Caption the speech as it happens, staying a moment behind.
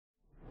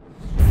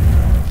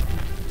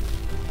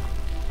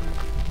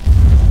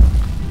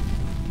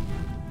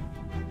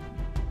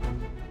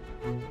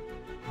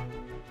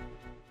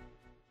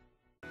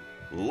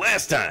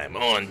Last time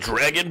on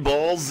Dragon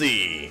Ball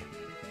Z.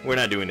 We're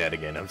not doing that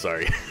again, I'm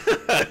sorry.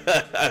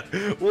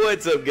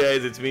 What's up,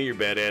 guys? It's me, your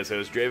badass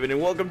host, Draven,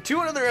 and welcome to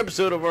another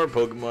episode of our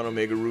Pokemon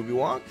Omega Ruby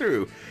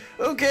walkthrough.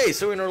 Okay,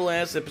 so in our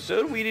last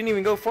episode, we didn't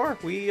even go far.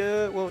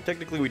 Well,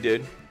 technically we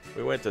did.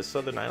 We went to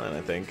Southern Island,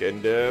 I think,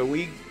 and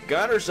we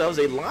got ourselves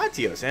a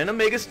Latios and a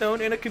Mega Stone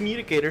and a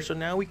Communicator, so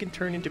now we can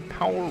turn into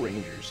Power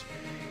Rangers.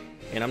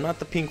 And I'm not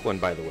the pink one,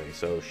 by the way,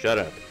 so shut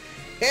up.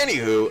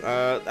 Anywho,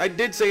 I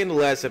did say in the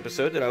last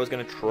episode that I was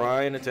going to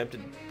try and attempt to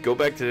go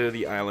back to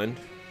the island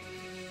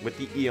with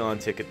the Eon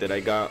ticket that I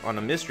got on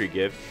a mystery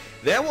gift.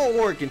 That won't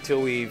work until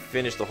we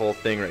finish the whole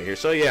thing right here.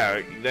 So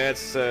yeah,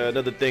 that's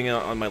another thing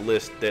on my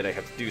list that I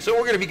have to do. So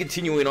we're going to be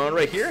continuing on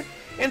right here.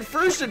 And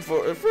first and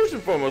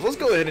foremost, let's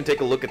go ahead and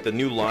take a look at the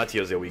new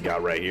Latios that we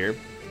got right here.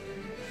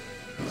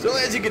 So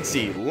as you can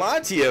see,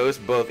 Latios,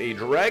 both a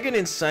Dragon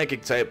and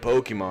Psychic type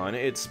Pokemon,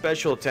 its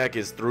special attack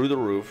is through the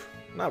roof.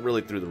 Not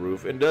really through the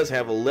roof. It does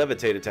have a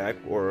levitate attack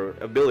or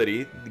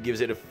ability that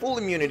gives it a full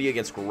immunity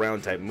against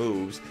ground type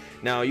moves.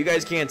 Now you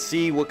guys can't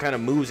see what kind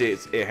of moves it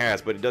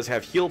has, but it does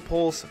have Heal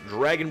Pulse,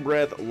 Dragon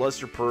Breath,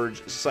 Luster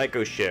Purge,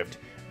 Psycho Shift.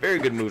 Very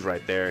good moves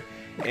right there.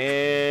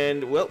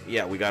 And well,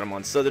 yeah, we got him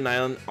on Southern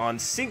Island on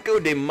Cinco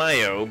de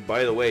Mayo.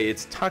 By the way,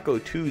 it's Taco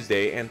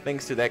Tuesday, and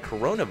thanks to that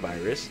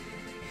coronavirus,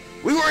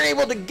 we weren't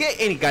able to get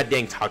any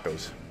goddamn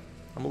tacos.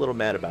 I'm a little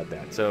mad about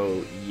that.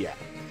 So yeah.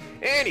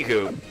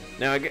 Anywho,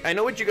 now I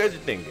know what you guys are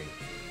thinking.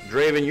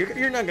 Draven,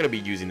 you're not going to be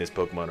using this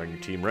Pokemon on your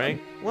team, right?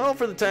 Well,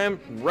 for the time,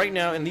 right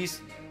now, in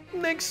this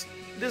next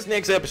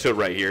episode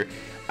right here,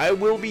 I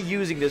will be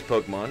using this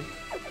Pokemon.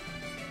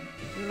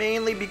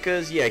 Mainly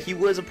because, yeah, he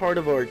was a part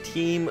of our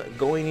team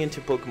going into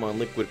Pokemon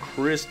Liquid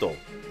Crystal.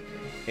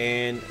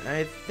 And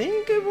I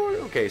think I've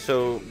already... Okay,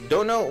 so,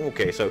 don't know...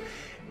 Okay, so,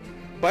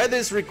 by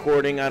this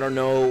recording, I don't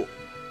know...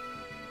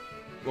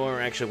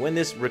 Or actually, when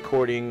this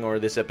recording or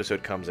this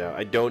episode comes out,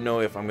 I don't know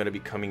if I'm going to be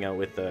coming out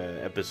with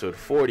episode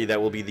 40. That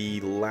will be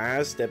the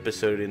last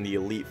episode in the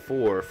Elite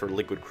Four for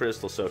Liquid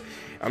Crystal. So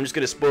I'm just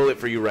going to spoil it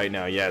for you right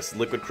now. Yes,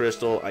 Liquid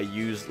Crystal, I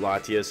used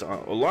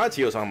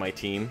Latios on my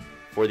team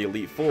for the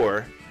Elite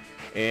Four.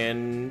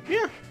 And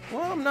yeah,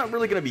 well, I'm not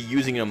really going to be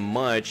using him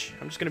much.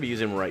 I'm just going to be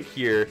using him right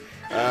here.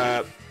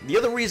 The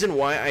other reason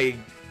why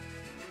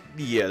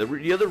the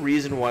other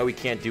reason why we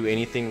can't do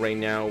anything right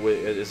now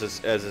as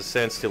a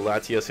sense to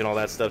Latios and all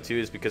that stuff too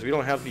is because we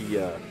don't have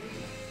the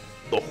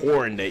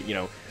horn that, you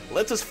know,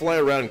 lets us fly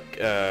around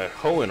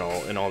Ho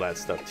and all that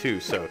stuff too.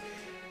 So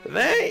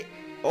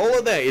all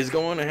of that is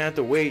going to have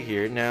to wait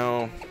here.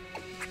 Now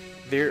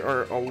there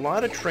are a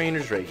lot of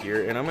trainers right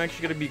here, and I'm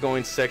actually going to be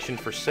going section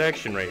for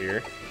section right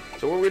here.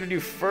 So what we're going to do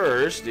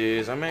first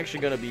is I'm actually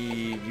going to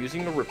be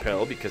using the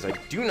Repel because I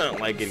do not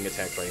like getting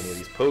attacked by any of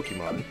these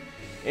Pokemon.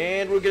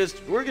 And we're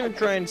gonna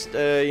try and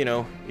you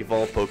know,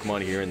 evolve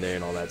Pokemon here and there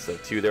and all that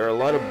stuff too. There are a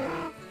lot of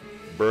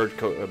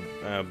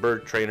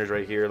bird trainers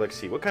right here. Let's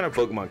see, what kind of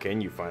Pokemon can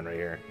you find right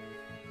here?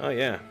 Oh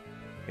yeah,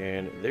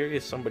 and there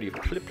is somebody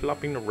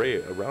flip-flopping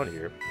around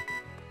here.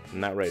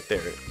 Not right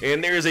there.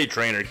 And there is a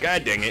trainer.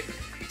 God dang it!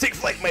 Take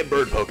flight, my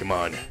bird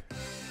Pokemon.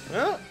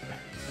 Well,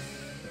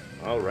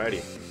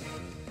 alrighty,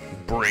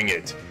 bring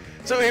it.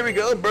 So here we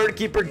go. Bird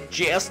Keeper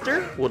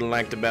Jester would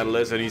like to battle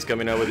us, and he's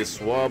coming out with his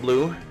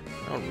Swablu.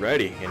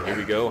 Alrighty, and here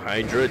we go,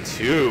 Hydra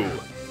 2.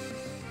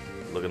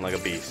 Looking like a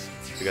beast.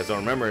 If you guys don't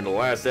remember, in the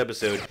last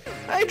episode,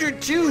 Hydra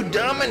 2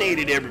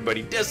 dominated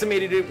everybody,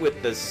 decimated it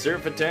with the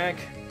Surf attack,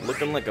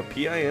 looking like a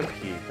PIMP.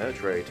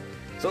 That's right.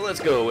 So let's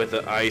go with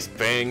the Ice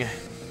Fang.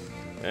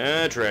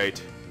 That's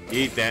right.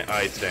 Eat that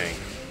Ice Fang.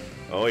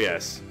 Oh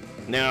yes.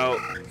 Now,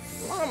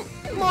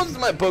 most of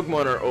my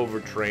Pokemon are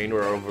overtrained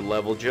or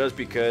over-leveled just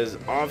because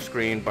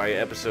off-screen, by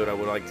episode, I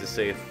would like to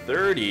say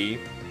 30,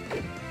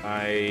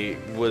 I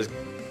was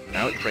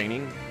out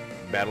training,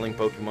 battling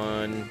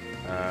Pokemon,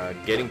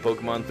 getting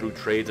Pokemon through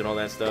trades and all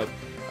that stuff.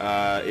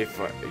 If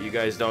you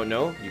guys don't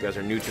know, you guys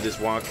are new to this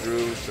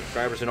walkthrough,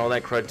 subscribers and all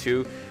that crud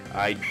too,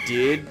 I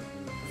did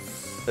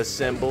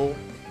assemble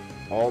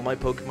all my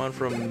Pokemon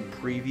from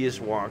previous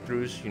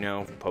walkthroughs, you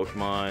know,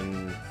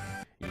 Pokemon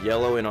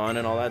Yellow and on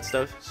and all that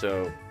stuff,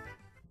 so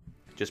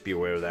just be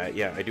aware of that.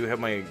 Yeah, I do have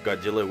my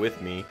Godzilla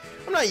with me.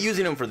 I'm not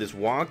using him for this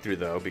walkthrough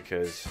though,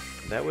 because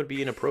that would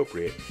be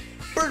inappropriate.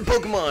 Bird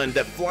Pokemon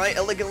that fly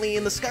elegantly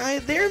in the sky,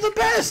 they're the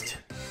best!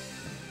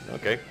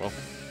 Okay, well,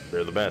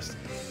 they're the best.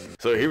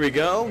 So here we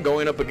go,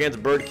 going up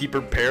against Bird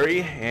Keeper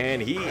Perry,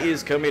 and he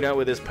is coming out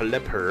with his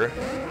Pelipper.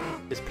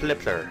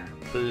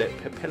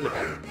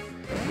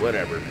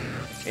 Whatever.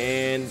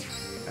 And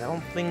I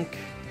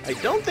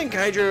don't think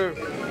Hydra,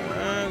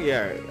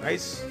 yeah,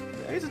 Ice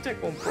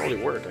attack won't probably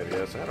work, I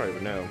guess. I don't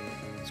even know.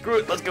 Screw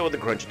it, let's go with the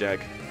Crunch attack.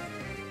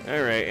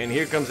 Alright, and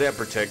here comes that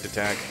Protect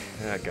attack.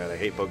 Oh god, I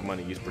hate Pokemon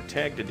that use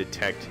Protect to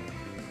Detect.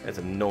 That's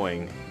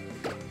annoying.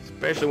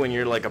 Especially when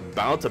you're like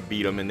about to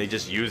beat them and they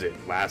just use it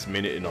last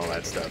minute and all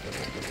that stuff.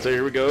 So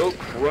here we go,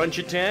 Crunch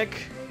attack.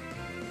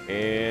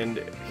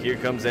 And here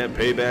comes that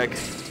Payback.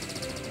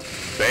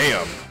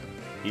 Bam!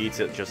 Eats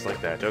it just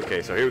like that.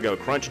 Okay, so here we go,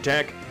 Crunch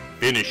attack.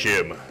 Finish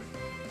him.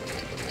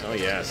 Oh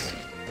yes.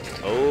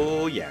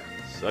 Oh yeah,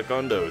 suck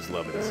on those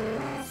lovin's.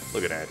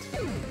 Look at that.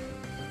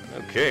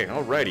 Okay,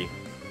 alrighty.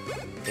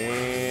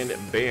 And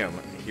bam,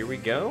 here we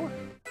go.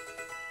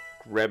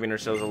 Grabbing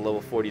ourselves a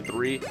level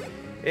 43.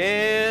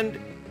 And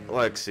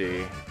let's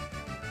see.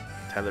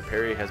 Tyler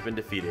Perry has been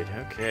defeated.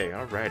 Okay,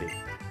 alrighty.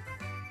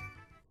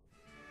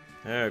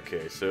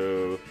 Okay,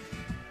 so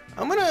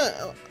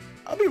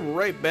I'll be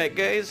right back,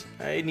 guys.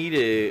 I need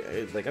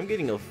I'm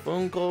getting a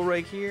phone call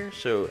right here,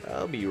 so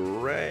I'll be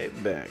right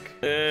back.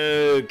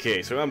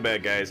 Okay, so I'm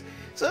back, guys.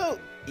 So,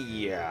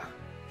 yeah.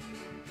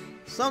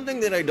 Something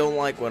that I don't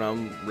like when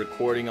I'm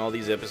recording all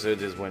these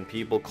episodes is when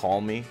people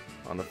call me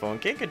on the phone.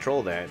 Can't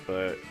control that,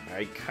 but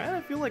I kind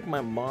of feel like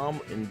my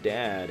mom and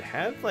dad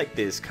have like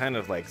this kind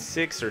of like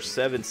 6th or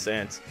 7th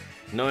sense,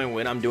 knowing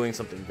when I'm doing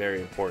something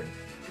very important.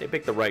 They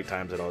pick the right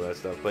times and all that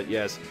stuff. But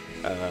yes,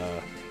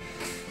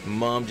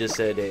 Mom just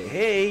said,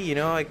 hey, you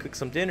know, I cooked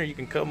some dinner, you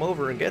can come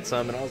over and get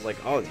some. And I was like,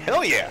 oh,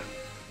 hell yeah.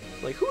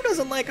 Like, who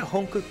doesn't like a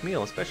home-cooked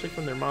meal, especially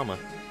from their mama?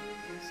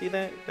 See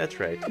that? That's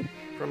right,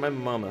 from my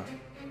mama.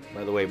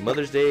 By the way,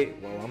 Mother's Day,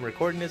 while I'm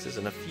recording this, is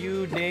in a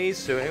few days,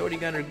 so I already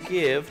got her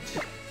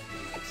gift.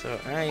 So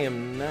I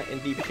am not in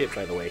deep shit,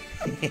 by the way.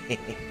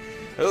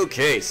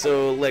 Okay,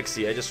 so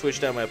Lexi, I just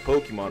switched out my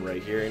Pokemon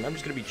right here, and I'm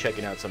just going to be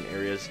checking out some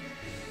areas.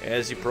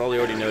 As you probably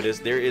already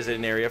noticed, there is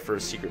an area for a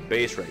secret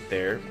base right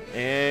there.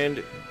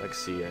 And, let's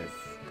see, I've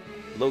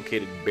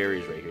located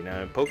berries right here.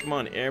 Now, in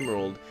Pokemon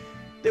Emerald,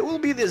 there will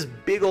be this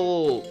big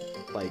ol'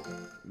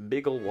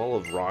 wall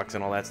of rocks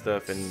and all that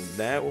stuff. And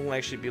that will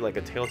actually be like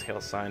a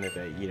telltale sign that,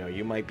 you know,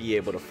 you might be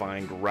able to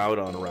find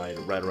Groudon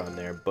right around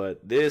there. But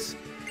this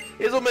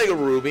is Omega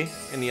Ruby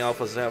in the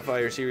Alpha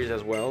Sapphire series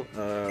as well.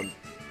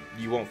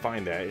 You won't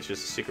find that. It's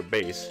just a secret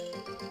base.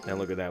 And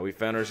look at that. We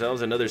found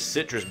ourselves another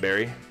citrus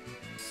berry.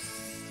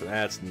 So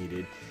that's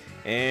needed.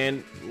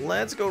 And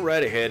let's go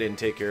right ahead and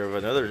take care of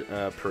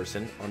another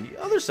person on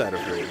the other side of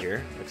right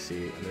here. Let's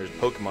see. And there's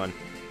Pokemon.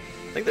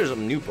 I think there's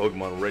some new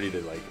Pokemon ready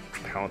to like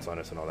pounce on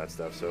us and all that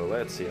stuff. So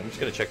let's see. I'm just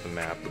going to check the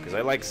map because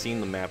I like seeing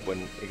the map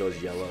when it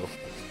goes yellow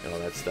and all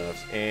that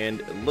stuff.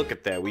 And look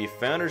at that. We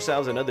found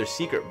ourselves another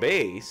secret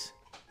base.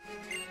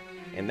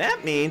 And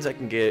that means I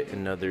can get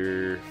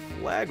another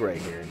flag right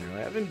here. Now,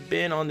 I haven't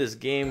been on this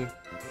game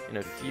in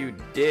a few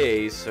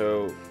days,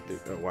 so...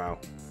 Oh, wow.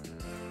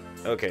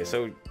 Okay,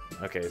 so...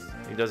 Okay,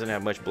 he doesn't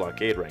have much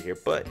blockade right here,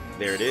 but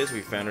there it is. We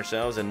found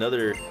ourselves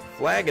another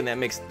flag, and that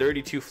makes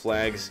 32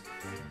 flags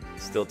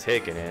still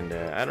taken. And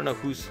I don't know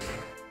whose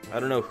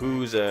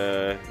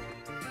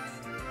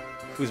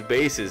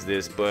base is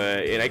this,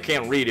 but... And I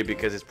can't read it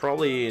because it's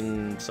probably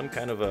in some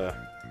kind of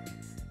a...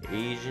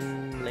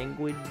 Asian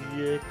language,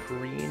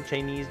 Korean,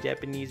 Chinese,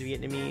 Japanese,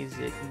 Vietnamese.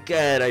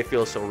 God, I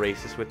feel so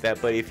racist with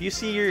that. But if you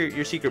see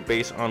your secret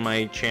base on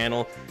my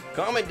channel,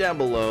 comment down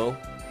below.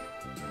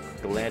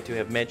 Glad to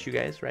have met you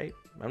guys, right?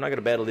 I'm not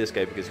gonna battle this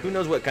guy because who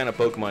knows what kind of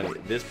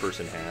Pokemon this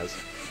person has.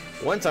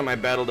 One time I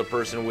battled a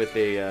person with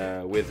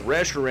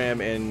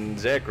Reshiram and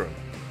Zekrom.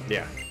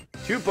 Yeah,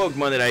 2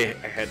 Pokemon that I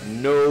had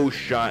no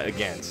shot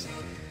against.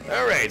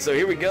 Alright, so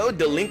here we go,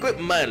 Delinquent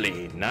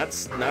Miley, not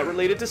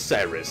related to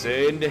Cyrus,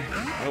 and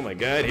oh my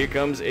god, here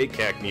comes a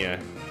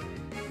Cacnea.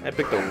 I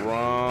picked the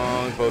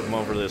wrong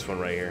Pokemon for this one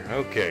right here.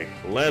 Okay,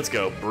 let's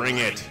go, bring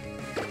it.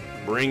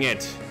 Bring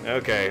it.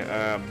 Okay,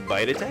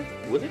 Bite Attack?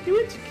 Will it do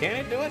it? Can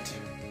it do it?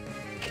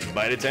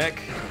 Bite Attack.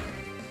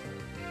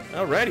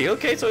 Alrighty,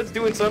 okay, so it's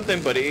doing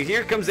something, but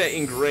here comes that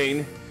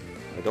Ingrain.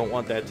 I don't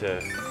want that to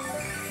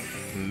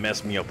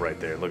mess me up right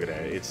there, look at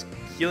that. It's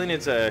healing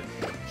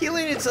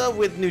itself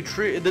with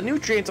the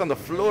nutrients on the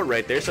floor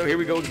right there. So here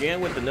we go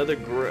again with another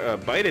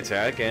Bite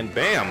Attack, and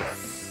bam,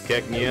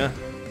 Cacnea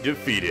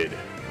defeated.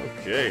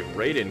 Okay,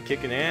 Raiden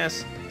kicking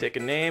ass,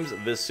 taking names.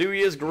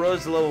 Vesuvius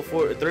grows to level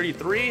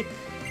 33,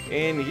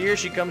 and here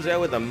she comes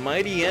out with a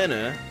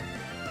Mightyena.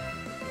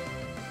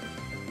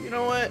 You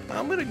know what?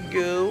 I'm gonna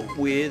go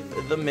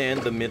with the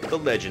man, the myth, the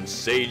legend,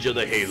 Sage of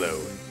the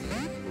Halo.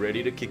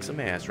 Ready to kick some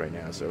ass right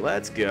now. So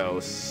let's go,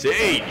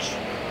 Sage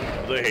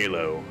of the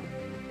Halo.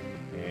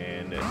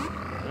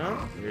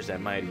 Well, here's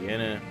that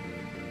Mightyena.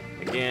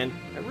 Again,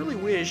 I really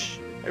wish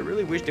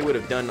they would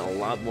have done a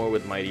lot more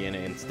with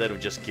Mightyena instead of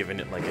just giving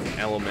it like an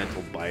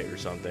elemental bite or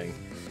something.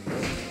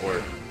 Or,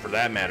 for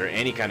that matter,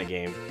 any kind of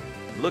game.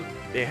 Look,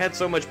 it had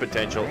so much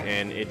potential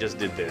and it just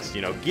did this.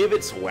 You know, give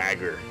it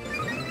swagger.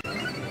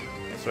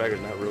 Swagger's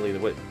not really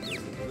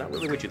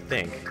what you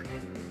think.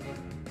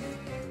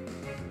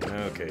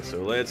 Okay,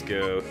 so let's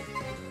go.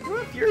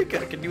 Well, Fury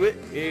Cutter can do it.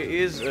 It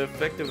is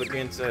effective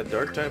against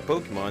Dark-type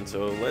Pokemon,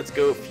 so let's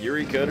go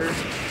Fury Cutter.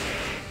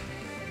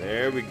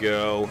 There we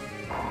go.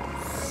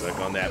 Suck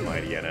on that,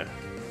 Mightyena.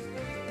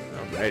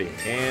 Alrighty,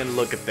 and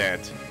look at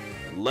that.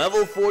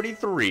 Level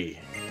 43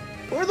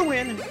 for the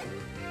win.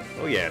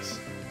 Oh, yes.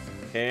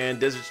 And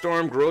Desert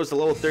Storm grows to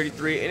level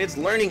 33, and it's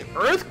learning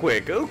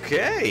Earthquake.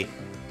 Okay.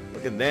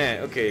 Look at that.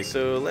 Okay,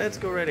 so let's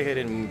go right ahead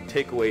and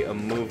take away a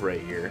move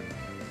right here.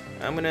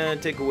 I'm gonna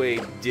take away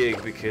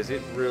Dig because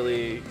it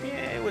really,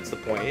 what's the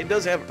point? It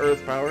does have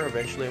Earth power.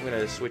 Eventually I'm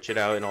gonna switch it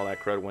out and all that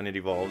crud when it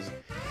evolves.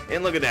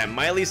 And look at that,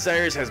 Miley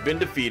Cyrus has been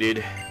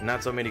defeated.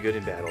 Not so many good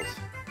in battles.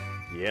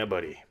 Yeah,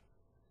 buddy.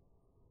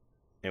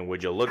 And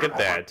would you look at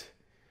that?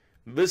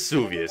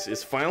 Vesuvius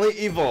is finally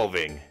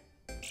evolving.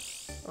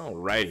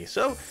 Alrighty,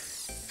 so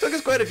took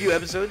us quite a few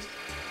episodes,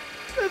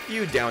 a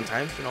few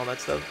downtimes and all that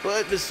stuff,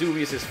 but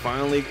Vesuvius is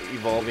finally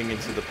evolving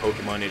into the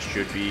Pokemon it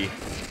should be.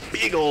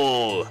 Big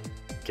ol'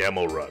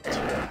 Camelrupt.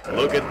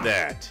 Look at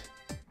that.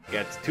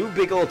 Got two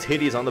big old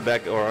titties on the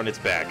back, or on its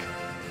back.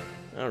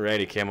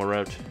 Alrighty,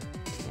 Camelrupt.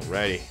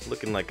 Alrighty,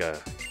 looking like a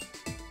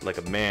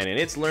man, and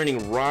it's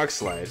learning Rock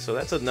Slide, so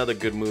that's another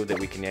good move that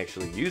we can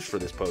actually use for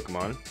this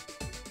Pokemon.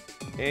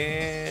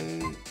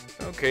 And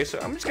okay, so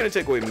I'm just gonna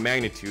take away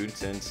Magnitude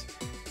since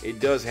it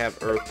does have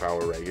Earth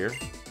power right here.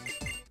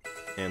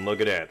 And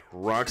look at that,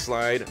 Rock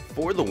Slide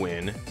for the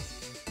win.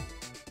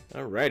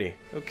 Alrighty,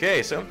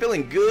 okay, so I'm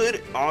feeling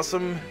good,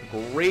 awesome,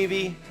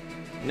 gravy.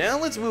 Now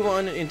let's move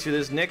on into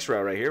this next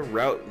route right here,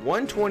 Route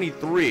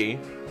 123.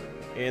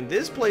 And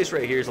this place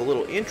right here is a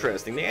little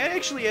interesting. They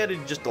actually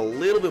added just a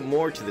little bit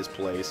more to this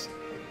place.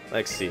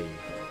 Let's see,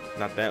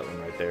 not that one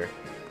right there.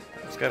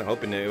 I was kind of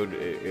hoping that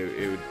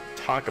it would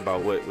talk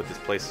about what this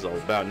place is all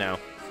about. Now,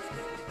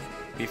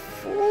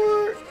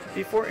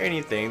 before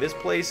anything, this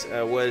place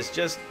was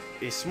just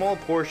a small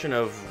portion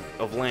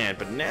of land,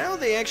 but now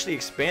they actually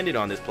expanded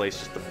on this place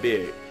just a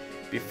bit.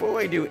 Before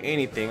I do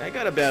anything, I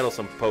gotta battle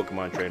some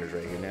Pokemon trainers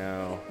right here.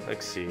 Now,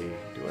 let's see,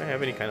 do I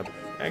have any kind of...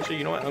 Actually,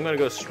 you know what, I'm gonna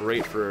go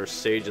straight for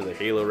Sage of the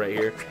Halo right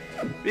here,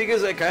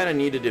 because I kind of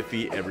need to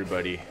defeat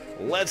everybody.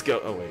 Let's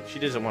go. Oh wait, she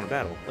doesn't want to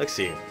battle. Let's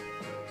see.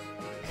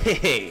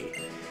 Hey,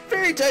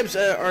 fairy types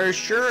are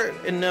sure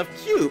enough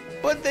cute,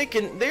 but they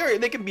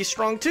can be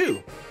strong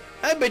too.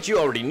 I bet you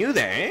already knew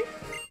that, eh?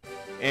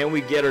 And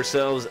we get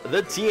ourselves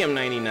the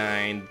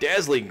TM99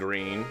 Dazzling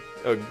Green,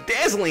 or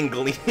Dazzling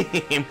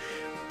Gleam.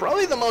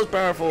 Probably the most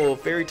powerful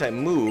fairy type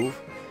move.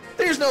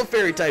 There's no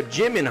fairy type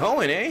gym in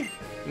Hoenn, eh?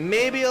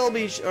 Maybe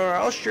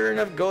I'll sure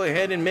enough go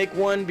ahead and make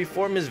one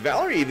before Miss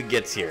Valerie even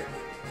gets here.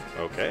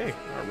 Okay,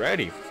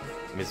 alrighty.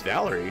 Miss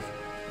Valerie,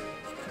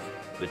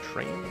 the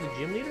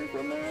gym leader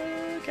from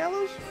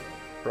Kalos?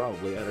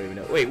 Probably, I don't even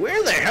know. Wait,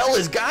 where the hell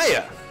is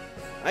Gaia?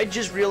 I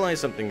just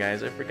realized something,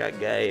 guys. I forgot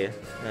Gaia.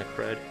 Ah,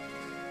 crud.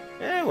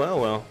 Eh,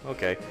 well,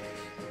 okay.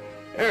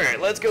 Alright,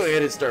 let's go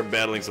ahead and start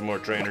battling some more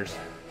trainers.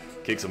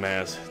 Kick some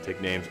ass,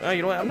 take names. Oh,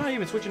 you know what? I'm not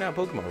even switching out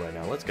Pokemon right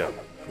now. Let's go.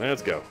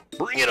 Let's go.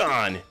 Bring it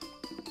on!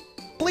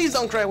 Please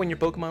don't cry when your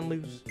Pokemon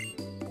lose.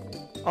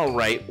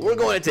 Alright, we're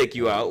going to take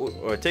you out,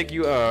 or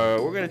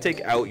we're going to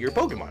take out your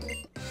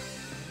Pokemon.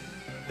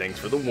 Thanks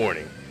for the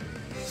warning.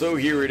 So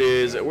here it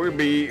is. We're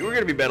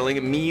gonna be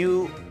battling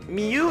Mew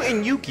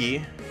and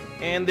Yuki,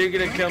 and they're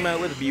gonna come out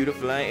with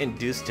Beautifly and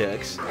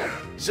Dustox.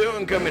 So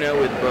I'm coming out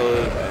with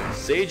both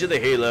Sage of the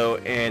Halo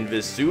and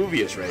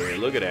Vesuvius right here.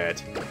 Look at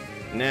that.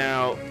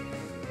 Now,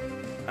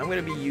 I'm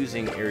going to be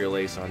using Aerial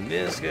Ace on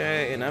this guy,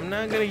 and I'm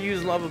not going to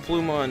use Lava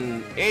Plume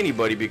on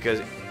anybody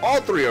because all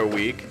three are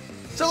weak.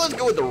 So let's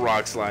go with the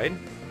Rock Slide.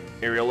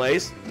 Aerial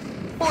Ace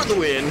for the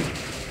win.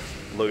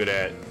 Look at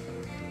that.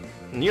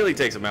 Nearly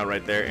takes him out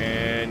right there,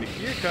 and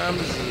here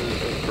comes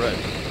Fred.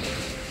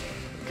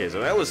 Okay, so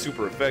that was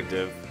super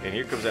effective, and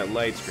here comes that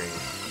Light Screen.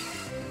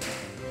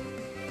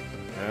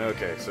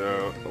 Okay,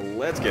 so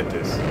let's get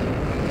this.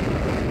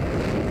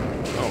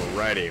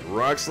 Alrighty,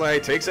 Rock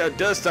Slide takes out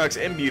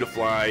Dustox and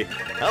Beautifly.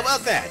 How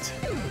about that?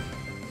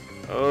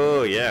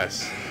 Oh,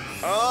 yes.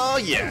 Oh,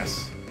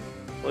 yes.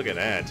 Look at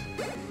that.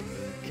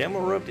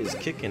 Camelrupt is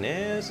kicking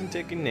ass and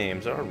taking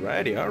names.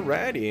 Alrighty,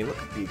 alrighty. Look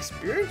at the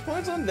experience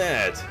points on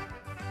that.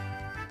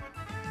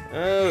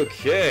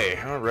 Okay,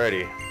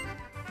 alrighty.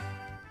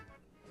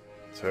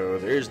 So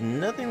there's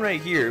nothing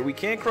right here. We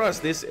can't cross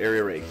this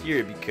area right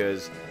here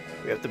because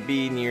we have to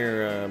be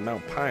near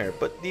Mount Pyre.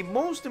 But the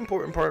most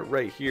important part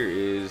right here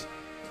is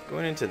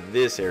going into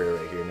this area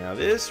right here. Now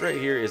this right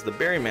here is the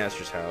Berry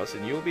Master's house,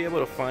 and you'll be able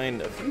to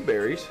find a few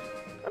berries.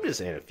 I'm just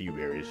saying a few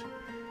berries.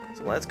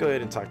 So let's go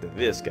ahead and talk to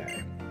this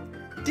guy.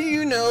 Do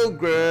you know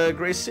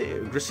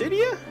Gracidia?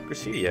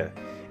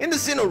 In the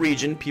Sinnoh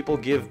region, people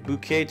give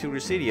bouquet to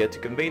Gracidia to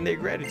convey their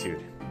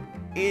gratitude.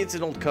 It's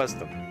an old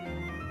custom.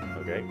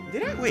 Okay.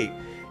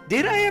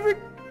 Did I ever...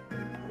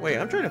 Wait,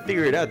 I'm trying to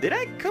figure it out. Did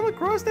I come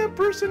across that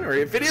person? Or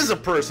if it is a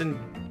person...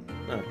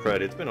 Oh, crud,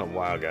 it's been a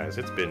while, guys.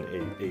 It's been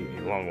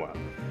a long while.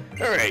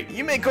 Alright,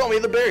 you may call me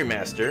the Berry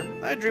Master.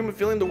 I dream of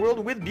filling the world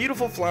with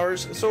beautiful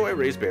flowers, so I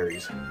raise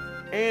berries.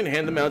 And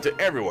hand them out to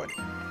everyone.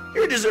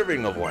 You're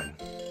deserving of one.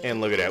 And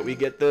look at that, we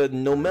get the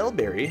Nomel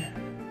Berry.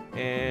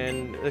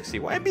 And let's see,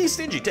 why be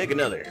stingy? Take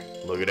another.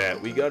 Look at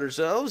that, we got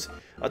ourselves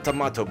a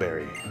Tomato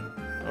Berry.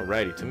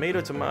 Alrighty,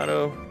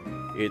 tomato,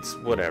 it's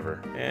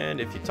whatever. And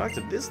if you talk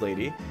to this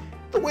lady,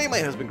 the way my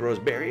husband grows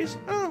berries,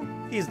 oh,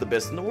 he's the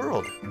best in the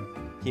world.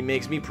 He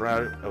makes me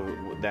proud of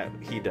that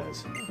he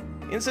does.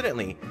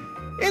 Incidentally,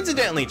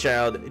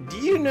 child, do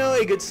you know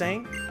a good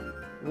saying?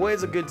 What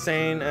is a good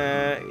saying?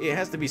 It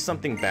has to be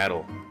something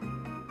battle.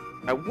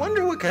 I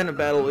wonder what kind of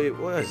battle it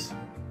was.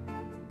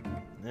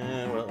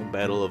 Well, a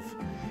battle of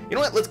You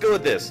know what? Let's go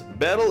with this.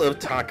 Battle of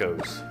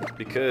Tacos.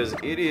 Because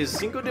it is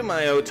Cinco de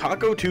Mayo,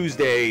 Taco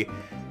Tuesday.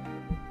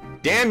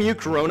 Damn you,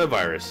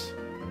 coronavirus.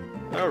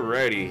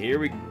 Alrighty, here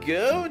we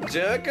go.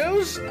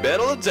 Tacos.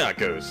 Battle of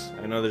Tacos.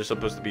 I know there's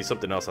supposed to be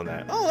something else on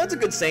that. Oh, that's a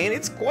good saying.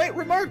 It's quite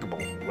remarkable.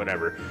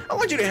 Whatever. I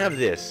want you to have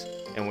this.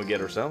 And we get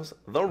ourselves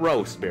the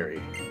roast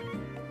berry.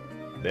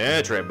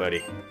 That's right,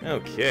 buddy.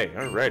 Okay,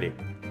 alrighty.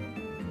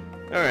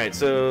 Alright,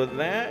 so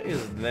that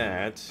is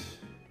that.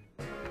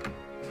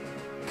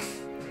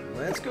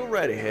 Let's go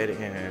right ahead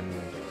and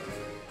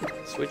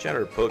switch out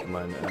our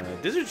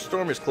Pokemon. Desert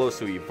Storm is close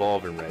to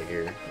evolving right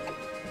here.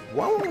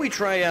 Why won't we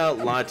try out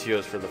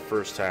Latios for the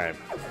first time?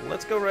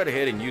 Let's go right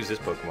ahead and use this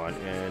Pokemon,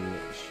 and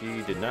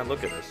she did not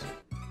look at us.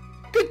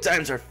 Good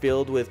times are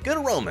filled with good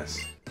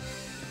aromas.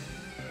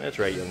 That's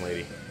right, young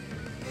lady.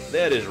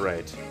 That is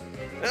right.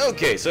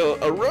 Okay, so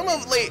Aroma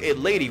of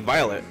Lady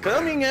Violet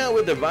coming out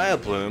with the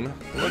Vileplume.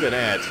 Look at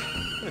that.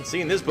 I haven't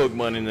seen this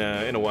Pokemon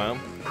in a while.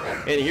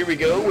 And here we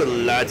go with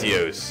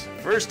Latios.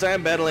 First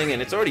time battling,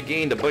 and it's already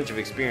gained a bunch of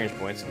experience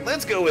points.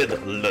 Let's go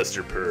with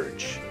Luster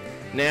Purge.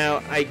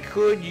 Now, I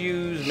could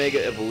use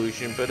Mega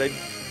Evolution, but I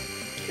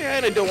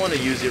kinda don't want to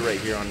use it right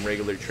here on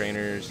regular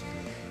trainers.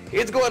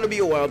 It's going to be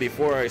a while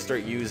before I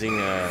start using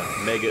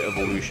Mega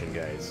Evolution,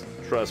 guys.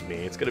 Trust me,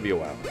 it's gonna be a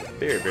while.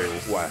 Very, very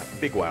while.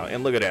 Big while.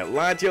 And look at that.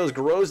 Latios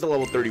grows to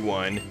level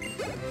 31.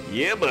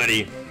 Yeah,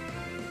 buddy.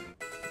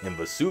 And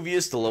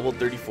Vesuvius to level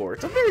 34.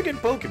 It's a very good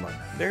Pokemon.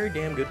 Very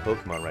damn good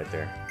Pokemon right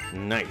there.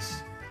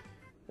 Nice.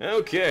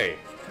 Okay.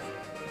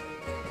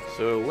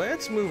 So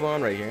let's move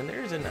on right here. And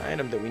there's an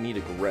item that we need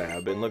to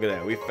grab. And look at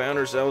that. We found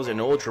ourselves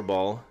an Ultra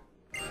Ball.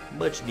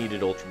 Much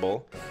needed Ultra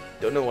Ball.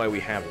 Don't know why we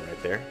have it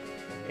right there.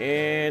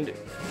 And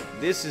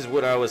this is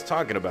what I was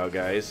talking about,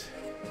 guys.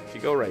 If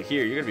you go right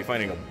here, you're going to be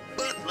finding a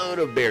buttload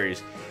of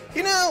berries.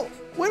 You know,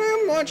 when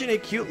I'm watching a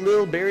cute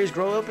little berries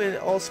grow up and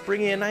all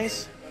springy and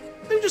nice,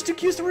 they're just too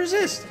cute to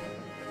resist.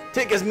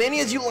 Take as many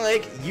as you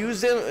like,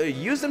 use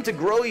them to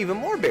grow even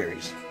more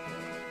berries.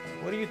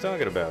 What are you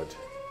talking about?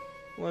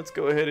 Let's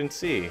go ahead and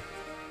see.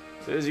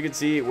 So as you can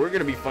see, we're going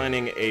to be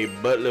finding a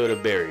buttload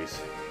of berries.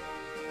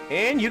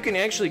 And you can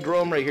actually grow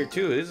them right here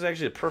too. This is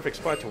actually a perfect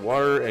spot to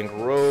water and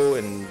grow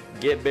and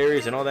get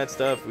berries and all that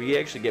stuff. We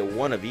actually get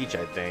one of each,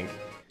 I think.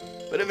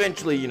 But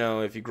eventually, you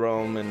know, if you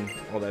grow them and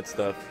all that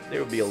stuff,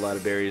 there will be a lot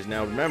of berries.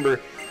 Now remember,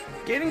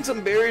 getting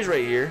some berries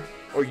right here,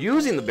 or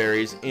using the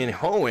berries in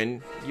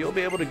Hoenn, you'll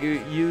be able to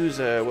use,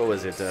 what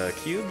was it,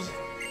 cubes?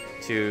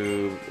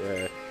 To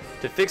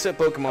fix up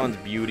Pokemon's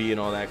beauty and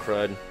all that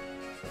crud.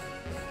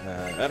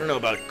 I don't know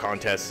about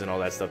contests and all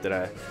that stuff.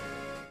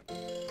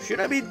 Should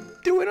I be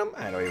doing them?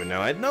 I don't even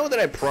know. I know that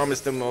I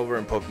promised them over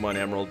in Pokemon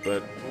Emerald,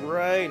 but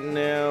right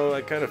now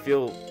I kind of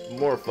feel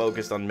more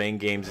focused on main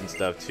games and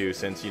stuff too,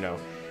 since, you know,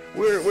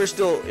 we're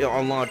still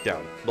on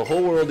lockdown. The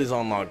whole world is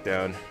on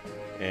lockdown,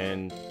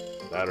 and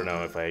I don't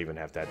know if I even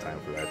have that time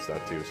for that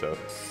stuff too, so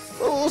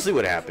we'll see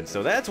what happens.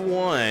 So that's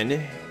one,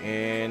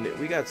 and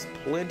we got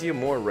plenty of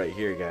more right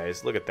here,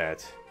 guys. Look at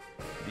that.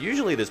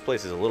 Usually this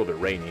place is a little bit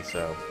rainy,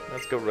 so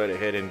let's go right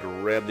ahead and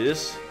grab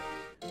this.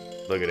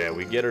 Look at that.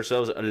 We get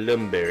ourselves a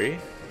Lumberry.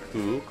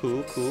 Cool,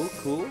 cool, cool,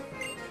 cool.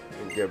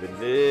 We're grabbing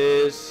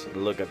this.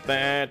 Look at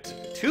that.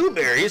 2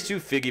 berries, 2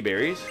 Figgy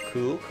berries.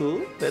 Cool,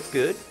 cool. That's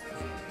good.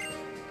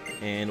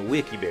 And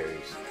Wiki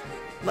berries.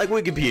 Like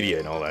Wikipedia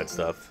and all that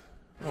stuff.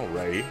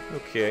 Alrighty.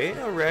 Okay.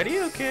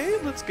 Alrighty. Okay.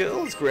 Let's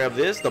go. Let's grab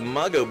this. The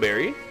Muggo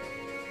Berry.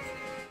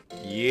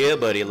 Yeah,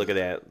 buddy. Look at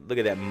that. Look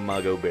at that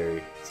Muggo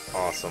Berry. It's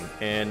awesome.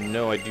 And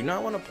no, I do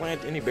not want to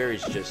plant any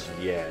berries just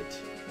yet.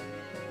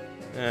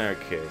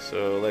 Okay.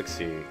 So let's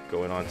see.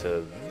 Going on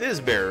to this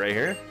berry right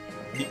here.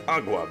 The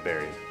Aqua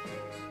Berry.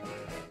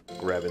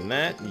 Grabbing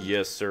that.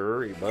 Yes,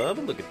 sir. Bub.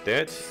 Look at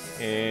that.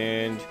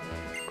 And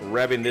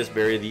grabbing this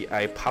berry, the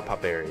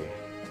Ipapa Berry.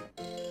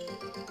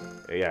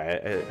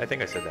 Yeah, I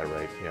think I said that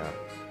right. Yeah.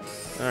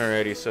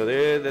 Alrighty, so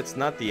that's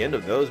not the end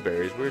of those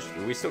berries.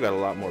 We still got a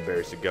lot more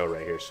berries to go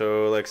right here.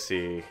 So let's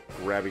see.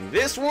 Grabbing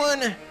this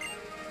one,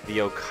 the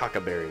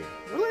Okaka Berry.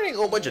 We're learning a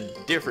whole bunch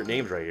of different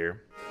names right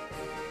here.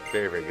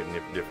 Very, very good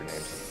different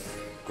names.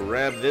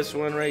 Grab this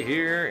one right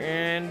here,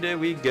 and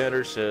we got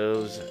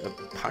ourselves a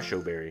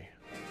Pasho Berry.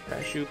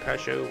 Pasho,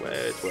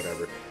 it's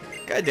whatever.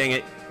 God dang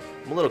it.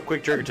 I'm a little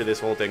quick trigger to this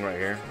whole thing right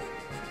here.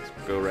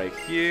 Let's go right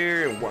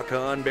here,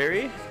 Wakan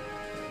Berry.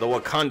 The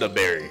Wakanda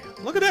Berry.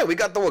 Look at that, we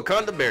got the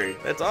Wakanda Berry.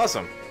 That's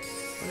awesome.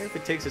 I wonder if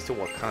it takes us to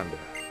Wakanda.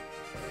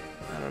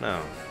 I don't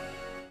know.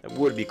 That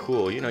would be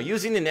cool. You know,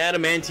 using an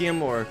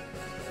adamantium or,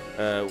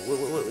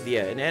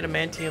 yeah, an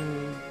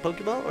adamantium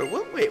Pokeball? Or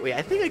what? Wait,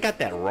 I think I got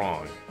that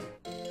wrong.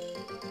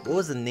 What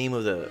was the name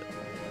of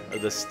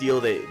the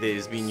steel that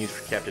is being used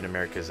for Captain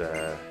America's,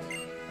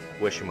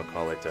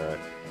 whatchamacallit,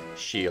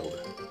 shield?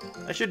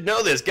 I should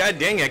know this. God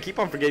dang it, I keep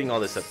on forgetting all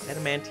this stuff.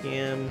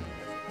 Adamantium.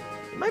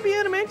 It might be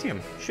adamantium.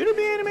 Should it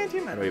be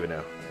adamantium? I don't even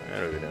know. I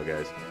don't even know,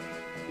 guys.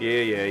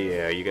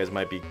 Yeah. You guys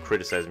might be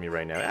criticizing me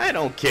right now. I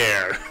don't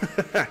care.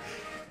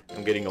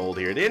 I'm getting old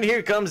here. Then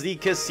here comes the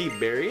Cassib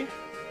Berry.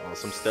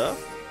 Awesome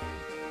stuff.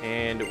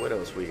 And what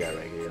else we got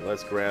right here?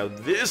 Let's grab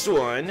this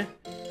one.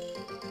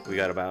 We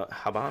got about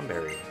Haban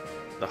Berry.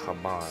 The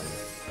Haban.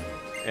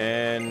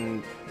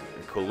 And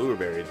Colur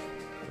Berry.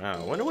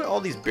 Wow, I wonder what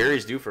all these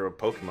berries do for a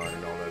Pokemon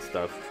and all that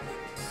stuff.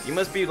 You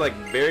must be like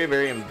very,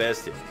 very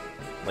invested.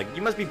 Like,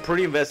 you must be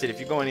pretty invested if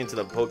you're going into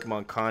the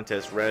Pokemon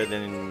contest rather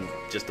than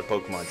just the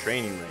Pokemon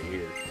training right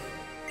here.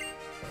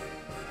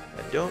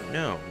 I don't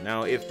know.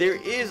 Now, if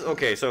there is...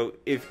 Okay, so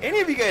if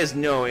any of you guys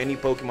know any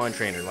Pokemon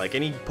trainer, like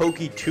any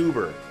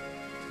PokeTuber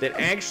that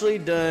actually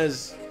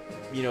does,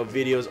 you know,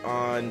 videos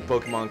on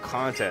Pokemon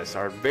contests,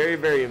 are very,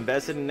 very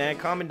invested in that,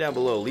 comment down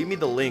below. Leave me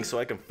the link so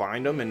I can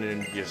find them and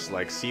then just,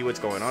 like, see what's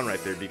going on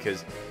right there.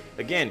 Because,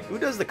 again, who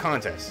does the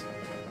contest?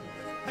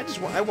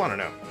 I want to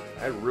know.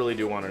 I really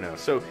do want to know.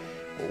 So...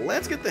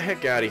 let's get the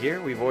heck out of here.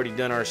 We've already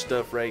done our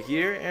stuff right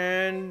here,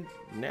 and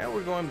now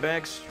we're going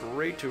back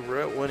straight to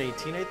Route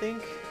 118, I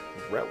think.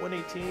 Route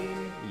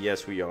 118?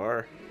 Yes, we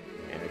are.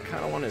 And I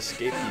kind of want to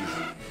escape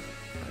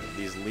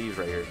these leaves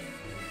right here.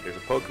 There's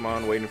a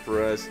Pokemon waiting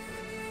for us.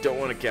 Don't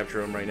want to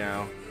capture him right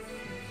now.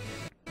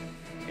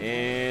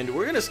 And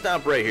we're going to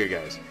stop right here,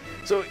 guys.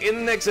 So in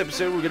the next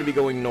episode, we're going to be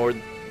going north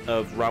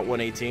of Route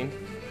 118,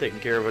 taking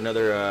care of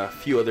another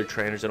few other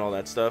trainers and all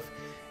that stuff.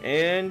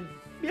 And,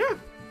 yeah.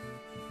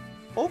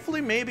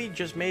 Hopefully, maybe,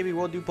 just maybe,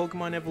 we'll do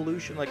Pokemon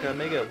Evolution, like a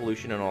Mega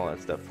Evolution and all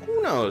that stuff.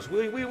 Who knows?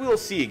 We will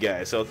see,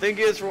 guys. So, thank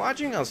you guys for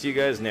watching. I'll see you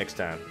guys next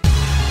time.